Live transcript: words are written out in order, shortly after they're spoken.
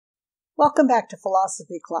Welcome back to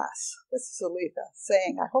Philosophy Class. This is Aletha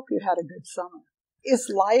saying, I hope you had a good summer.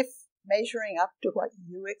 Is life measuring up to what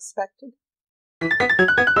you expected?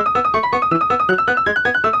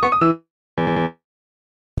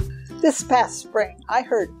 This past spring, I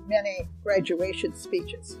heard many graduation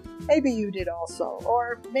speeches. Maybe you did also,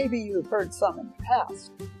 or maybe you've heard some in the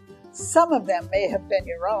past. Some of them may have been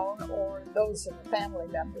your own or those of a family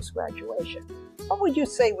member's graduation. What would you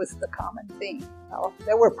say was the common theme? Well,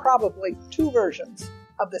 there were probably two versions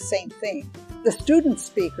of the same theme. The student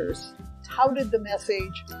speakers touted the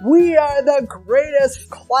message, "We are the greatest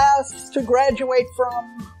class to graduate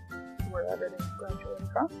from," wherever they graduated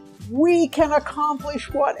from. "We can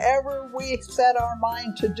accomplish whatever we set our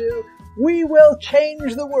mind to do. We will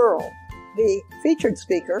change the world." The featured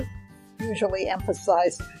speaker usually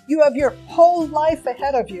emphasized, "You have your whole life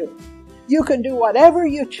ahead of you. You can do whatever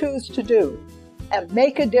you choose to do and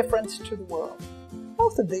make a difference to the world."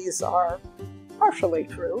 Both of these are partially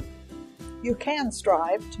true. You can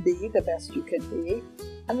strive to be the best you can be,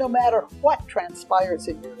 and no matter what transpires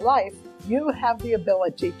in your life, you have the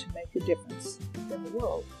ability to make a difference in the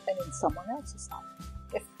world and in someone else's life.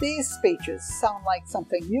 If these speeches sound like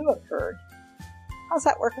something you have heard, how's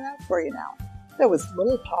that working out for you now? There was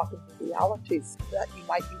little talk of the realities that you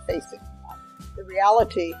might be facing. The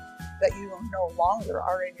reality that you no longer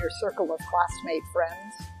are in your circle of classmate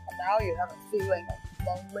friends, and now you have a feeling of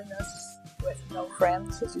loneliness with no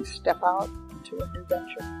friends as you step out into a new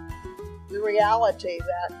venture. The reality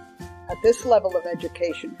that at this level of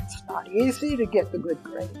education, it's not easy to get the good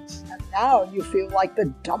grades, and now you feel like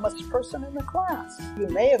the dumbest person in the class. You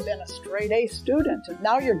may have been a straight A student, and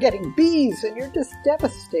now you're getting B's, and you're just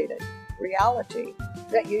devastated. Reality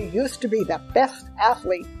that you used to be the best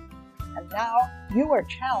athlete, and now you are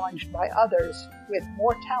challenged by others with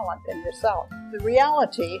more talent than yourself. The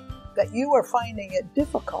reality that you are finding it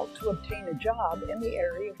difficult to obtain a job in the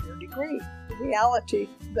area of your degree. The reality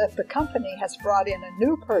that the company has brought in a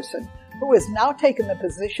new person who has now taken the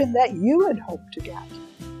position that you had hoped to get.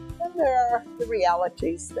 Then there are the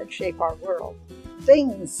realities that shape our world.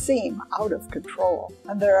 Things seem out of control,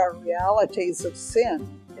 and there are realities of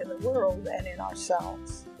sin in the world and in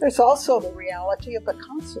ourselves. There's also the reality of the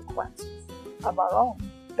consequences of our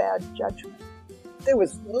own bad judgment. There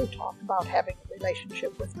was little talk about having a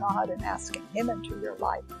relationship with God and asking Him into your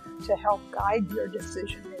life to help guide your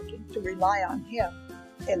decision-making, to rely on Him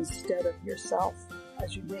instead of yourself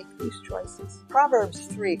as you make these choices. Proverbs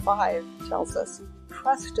 3:5 tells us,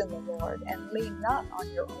 "Trust in the Lord and lean not on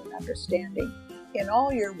your own understanding. In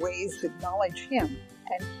all your ways acknowledge Him,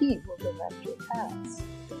 and He will direct your paths."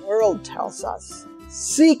 The world tells us,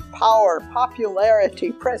 "Seek power,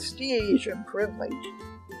 popularity, prestige, and privilege."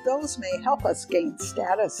 Those may help us gain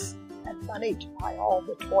status and money to buy all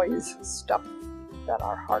the toys and stuff that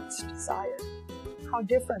our hearts desire. How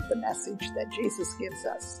different the message that Jesus gives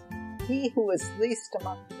us. He who is least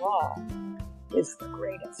among you all is the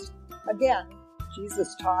greatest. Again,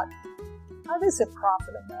 Jesus taught, "How does it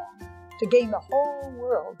profit a man to gain the whole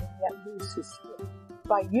world and yet lose his soul?"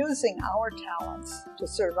 By using our talents to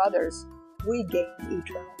serve others, we gain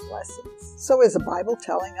eternal blessings. So is the Bible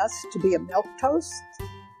telling us to be a milquetoast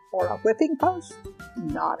or a whipping post?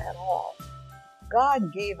 Not at all.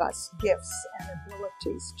 God gave us gifts and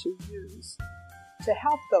abilities to use to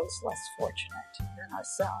help those less fortunate than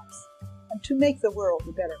ourselves and to make the world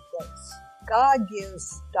a better place. God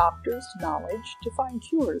gives doctors knowledge to find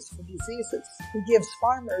cures for diseases. He gives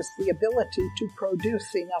farmers the ability to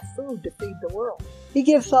produce enough food to feed the world. He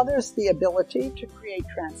gives others the ability to create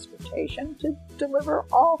transportation to deliver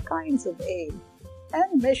all kinds of aid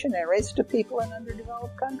and missionaries to people in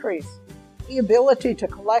underdeveloped countries. The ability to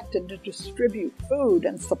collect and to distribute food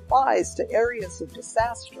and supplies to areas of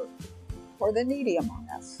disaster or the needy among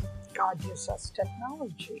us. God gives us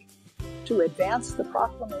technology to advance the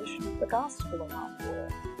proclamation of the gospel around the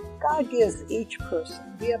world. God gives each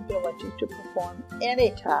person the ability to perform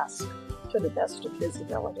any task to the best of his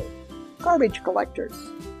ability. Garbage collectors,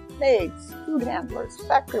 maids, food handlers,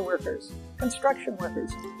 factory workers, construction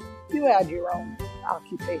workers. You add your own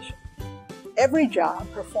occupation. Every job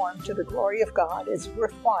performed to the glory of God is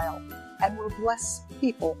worthwhile and will bless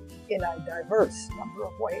people in a diverse number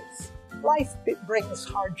of ways. Life brings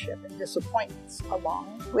hardship and disappointments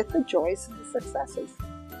along with the joys and the successes.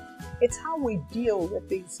 It's how we deal with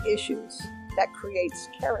these issues that creates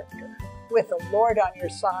character. With the Lord on your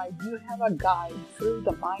side, you have a guide through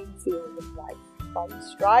the minefield of life. While you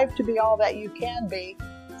strive to be all that you can be,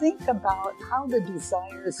 think about how the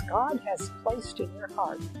desires God has placed in your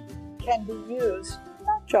heart can be used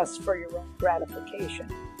not just for your own gratification,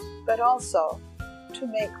 but also to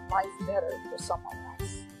make life better for someone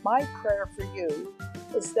else. my prayer for you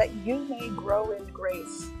is that you may grow in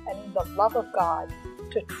grace and in the love of God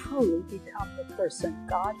to truly become the person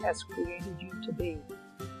God has created you to be,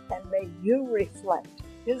 and may you reflect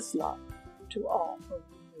His love to all whom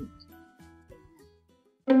you meet.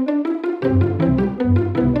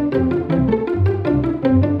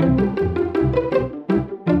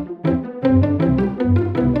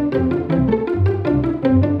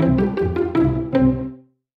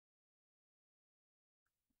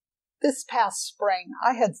 This past spring,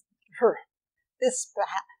 I had